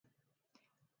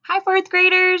Hi, fourth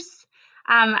graders.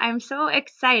 I'm so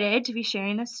excited to be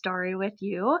sharing this story with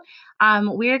you.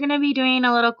 We're going to be doing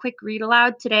a little quick read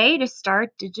aloud today to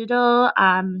start digital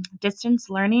distance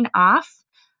learning off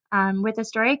with a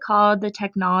story called The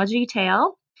Technology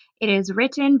Tale. It is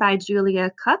written by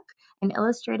Julia Cook and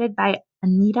illustrated by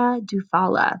Anita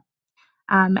Dufala.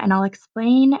 And I'll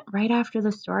explain right after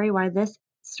the story why this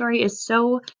story is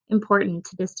so important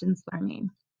to distance learning.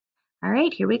 All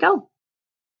right, here we go.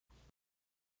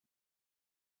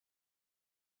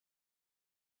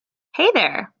 Hey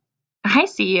there. I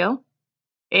see you.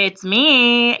 It's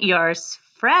me, your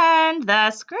friend,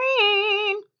 the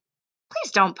screen.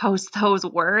 Please don't post those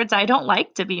words. I don't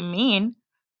like to be mean.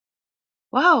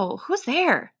 Whoa, who's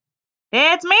there?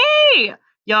 It's me,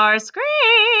 your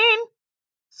screen.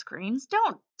 Screens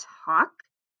don't talk.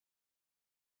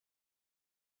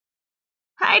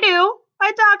 I do.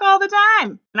 I talk all the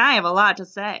time, and I have a lot to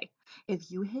say. If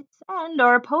you hit send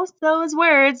or post those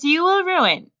words, you will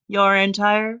ruin your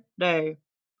entire day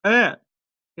and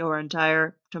your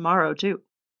entire tomorrow, too.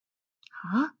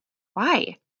 Huh?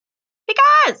 Why?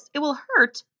 Because it will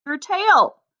hurt your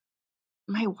tail.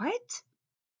 My what?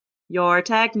 Your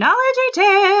technology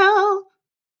tail.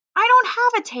 I don't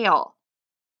have a tail.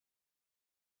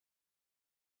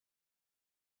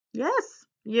 Yes,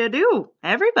 you do.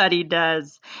 Everybody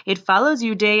does. It follows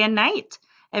you day and night.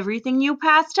 Everything you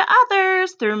pass to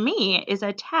others through me is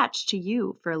attached to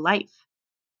you for life.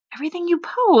 Everything you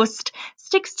post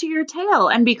sticks to your tail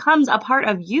and becomes a part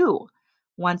of you.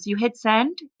 Once you hit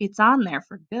send, it's on there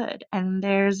for good, and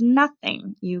there's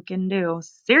nothing you can do.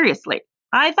 Seriously,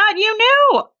 I thought you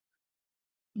knew.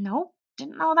 Nope,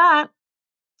 didn't know that.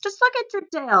 Just look at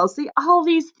your tail. See all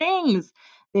these things.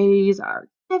 These are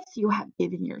gifts you have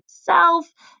given yourself.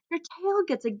 Your tail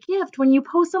gets a gift when you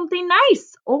post something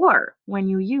nice or when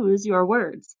you use your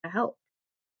words to help.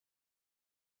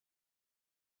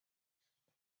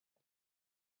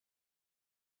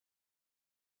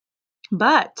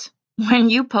 But when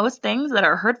you post things that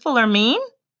are hurtful or mean,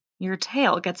 your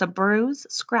tail gets a bruise,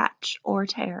 scratch, or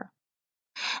tear.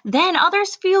 Then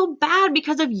others feel bad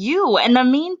because of you and the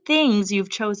mean things you've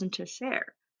chosen to share.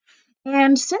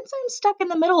 And since I'm stuck in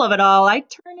the middle of it all, I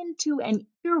turn into an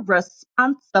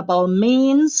irresponsible,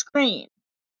 mean screen.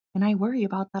 And I worry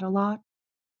about that a lot.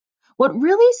 What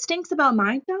really stinks about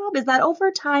my job is that over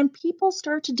time, people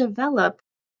start to develop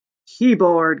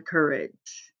keyboard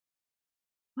courage.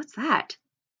 What's that?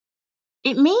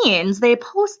 It means they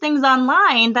post things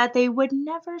online that they would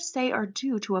never say or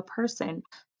do to a person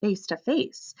face to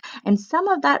face. And some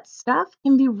of that stuff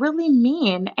can be really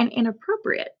mean and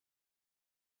inappropriate.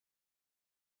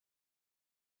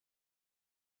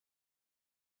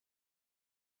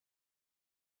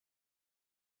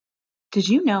 Did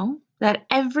you know that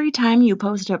every time you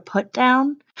post a put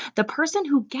down, the person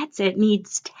who gets it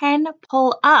needs 10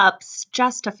 pull ups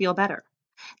just to feel better?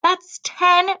 That's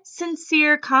 10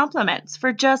 sincere compliments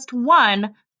for just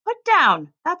one put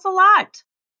down. That's a lot.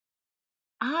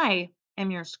 I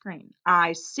am your screen.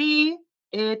 I see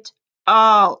it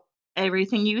all.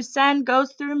 Everything you send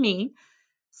goes through me.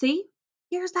 See,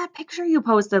 here's that picture you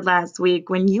posted last week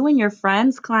when you and your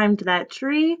friends climbed that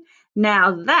tree.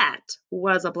 Now that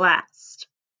was a blast.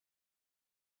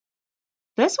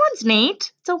 This one's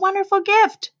neat. It's a wonderful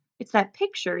gift. It's that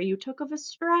picture you took of a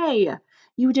stray.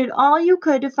 You did all you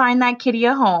could to find that kitty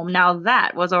a home. Now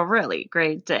that was a really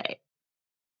great day.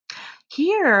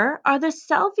 Here are the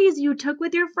selfies you took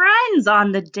with your friends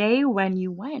on the day when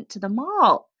you went to the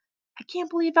mall. I can't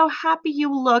believe how happy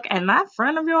you look, and that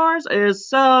friend of yours is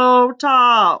so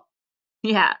tall.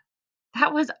 Yeah,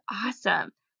 that was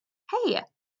awesome. Hey,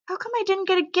 how come I didn't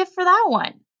get a gift for that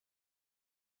one?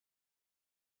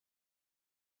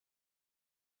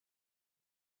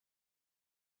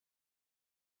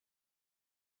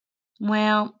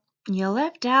 Well, you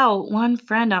left out one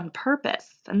friend on purpose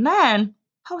and then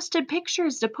posted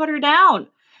pictures to put her down.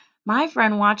 My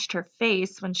friend watched her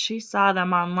face when she saw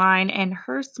them online and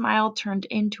her smile turned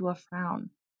into a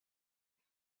frown.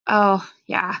 Oh,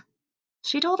 yeah.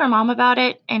 She told her mom about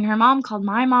it, and her mom called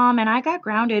my mom, and I got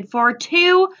grounded for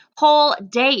 2 whole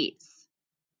days.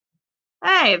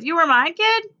 Hey, if you were my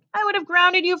kid, I would have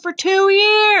grounded you for 2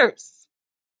 years.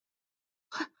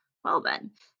 Well,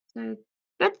 then, the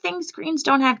good thing screens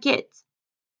don't have kids.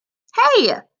 Hey,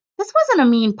 this wasn't a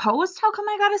mean post. How come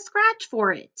I got a scratch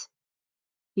for it?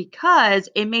 Because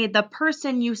it made the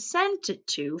person you sent it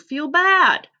to feel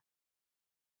bad.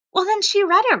 Well, then she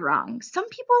read it wrong. Some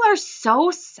people are so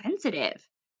sensitive.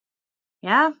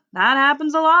 Yeah, that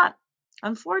happens a lot.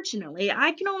 Unfortunately,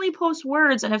 I can only post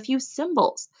words and a few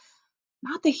symbols,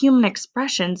 not the human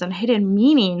expressions and hidden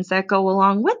meanings that go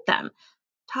along with them.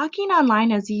 Talking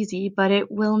online is easy, but it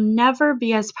will never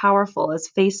be as powerful as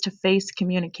face to face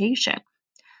communication.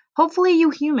 Hopefully, you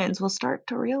humans will start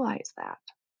to realize that.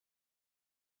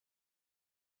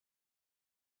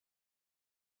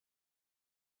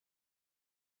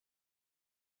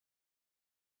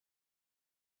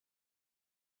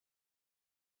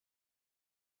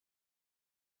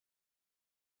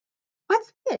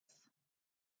 What's this?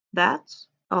 That's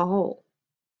a hole.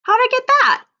 How'd I get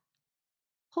that?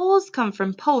 Holes come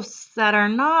from posts that are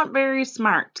not very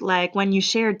smart, like when you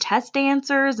shared test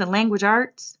answers and language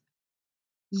arts.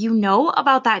 You know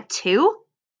about that too?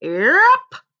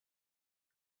 Yep.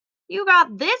 You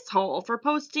got this hole for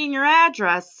posting your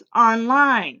address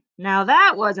online. Now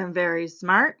that wasn't very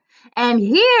smart. And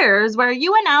here's where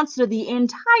you announced to the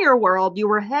entire world you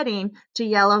were heading to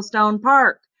Yellowstone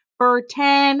Park for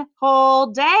 10 whole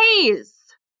days.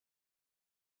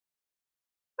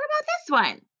 What about this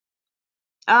one?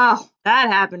 Oh, that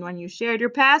happened when you shared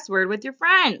your password with your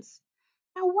friends.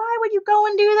 Now, why would you go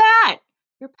and do that?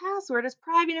 Your password is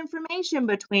private information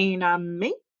between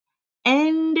me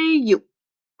and you.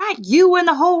 Not you and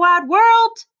the whole wide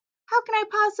world. How can I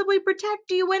possibly protect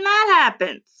you when that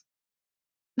happens?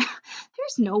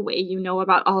 There's no way you know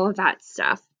about all of that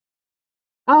stuff.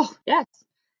 Oh, yes.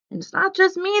 And it's not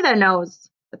just me that knows.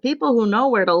 The people who know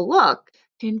where to look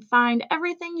can find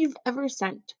everything you've ever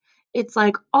sent. It's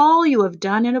like all you have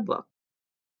done in a book.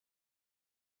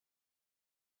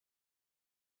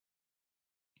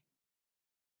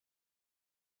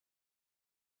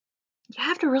 You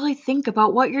have to really think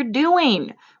about what you're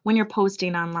doing when you're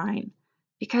posting online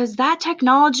because that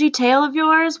technology tail of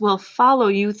yours will follow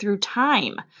you through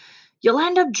time. You'll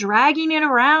end up dragging it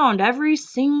around every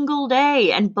single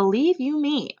day, and believe you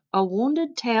me, a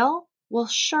wounded tail will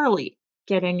surely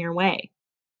get in your way.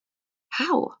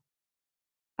 How?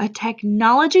 A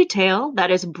technology tail that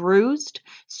is bruised,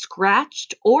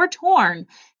 scratched, or torn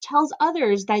tells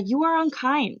others that you are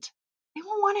unkind. They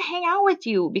won't want to hang out with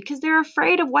you because they're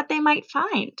afraid of what they might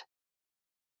find.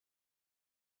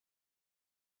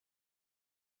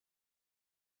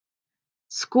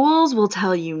 Schools will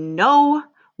tell you no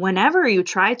whenever you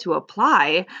try to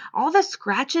apply. All the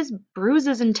scratches,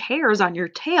 bruises, and tears on your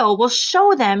tail will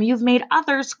show them you've made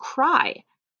others cry.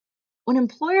 When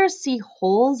employers see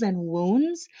holes and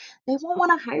wounds, they won't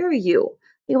want to hire you.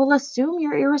 They will assume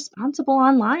you're irresponsible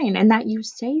online and that you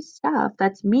say stuff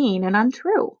that's mean and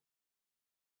untrue.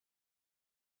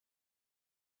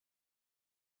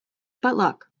 But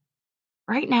look,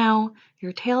 right now,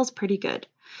 your tail's pretty good.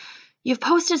 You've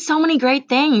posted so many great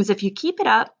things. If you keep it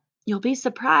up, you'll be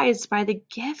surprised by the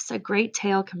gifts a great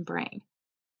tail can bring.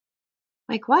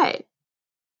 Like what?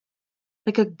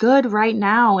 Like a good right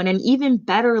now and an even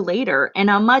better later and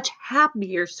a much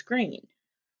happier screen.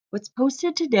 What's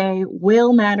posted today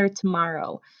will matter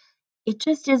tomorrow. It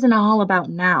just isn't all about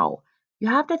now. You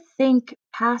have to think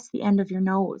past the end of your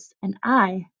nose, and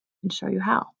I can show you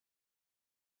how.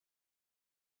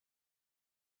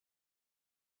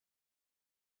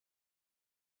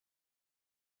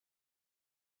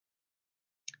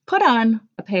 Put on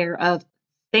a pair of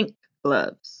think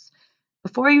gloves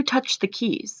before you touch the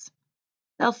keys.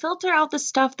 They'll filter out the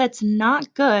stuff that's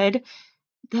not good.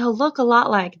 They'll look a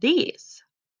lot like these.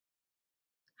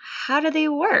 How do they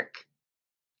work?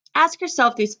 Ask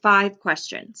yourself these 5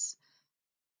 questions.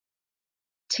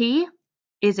 T,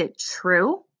 is it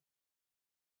true?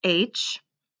 H,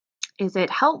 is it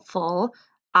helpful?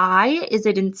 I, is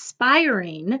it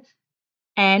inspiring?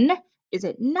 N, is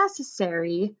it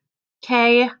necessary?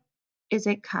 K, is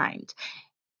it kind?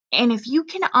 And if you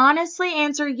can honestly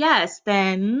answer yes,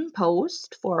 then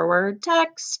post, forward,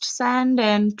 text, send,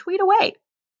 and tweet away.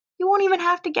 You won't even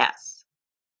have to guess.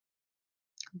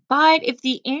 But if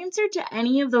the answer to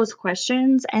any of those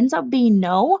questions ends up being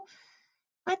no,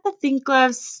 let the think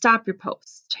gloves stop your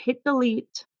post. Hit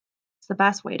delete. It's the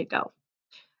best way to go.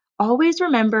 Always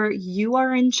remember you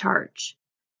are in charge.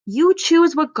 You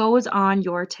choose what goes on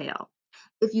your tail.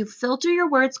 If you filter your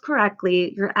words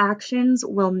correctly, your actions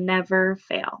will never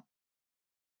fail.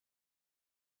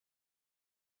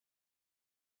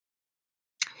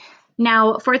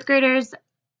 Now, fourth graders,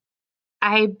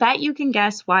 I bet you can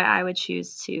guess why I would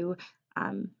choose to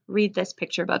read this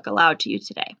picture book aloud to you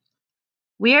today.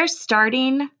 We are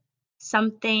starting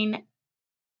something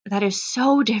that is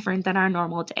so different than our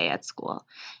normal day at school.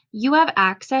 You have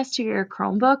access to your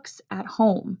Chromebooks at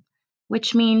home,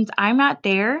 which means I'm not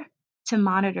there to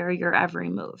monitor your every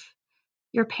move.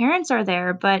 Your parents are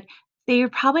there, but they're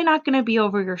probably not going to be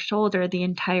over your shoulder the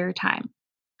entire time.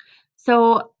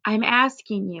 So I'm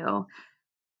asking you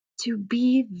to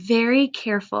be very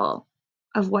careful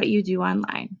of what you do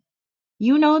online.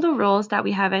 You know the rules that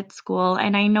we have at school,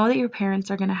 and I know that your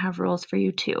parents are going to have rules for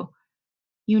you too.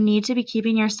 You need to be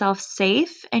keeping yourself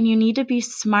safe and you need to be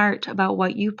smart about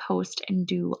what you post and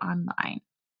do online.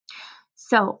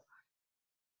 So,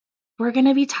 we're going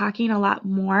to be talking a lot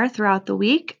more throughout the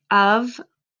week of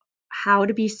how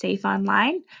to be safe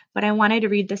online, but I wanted to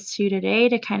read this to you today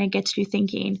to kind of get you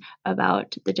thinking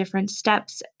about the different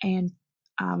steps and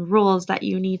rules that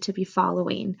you need to be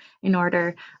following in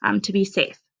order to be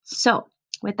safe. So,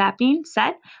 with that being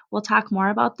said, we'll talk more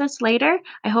about this later.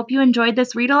 I hope you enjoyed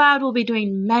this read aloud. We'll be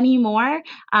doing many more,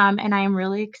 and I am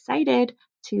really excited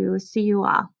to see you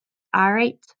all. All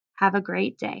right, have a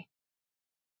great day.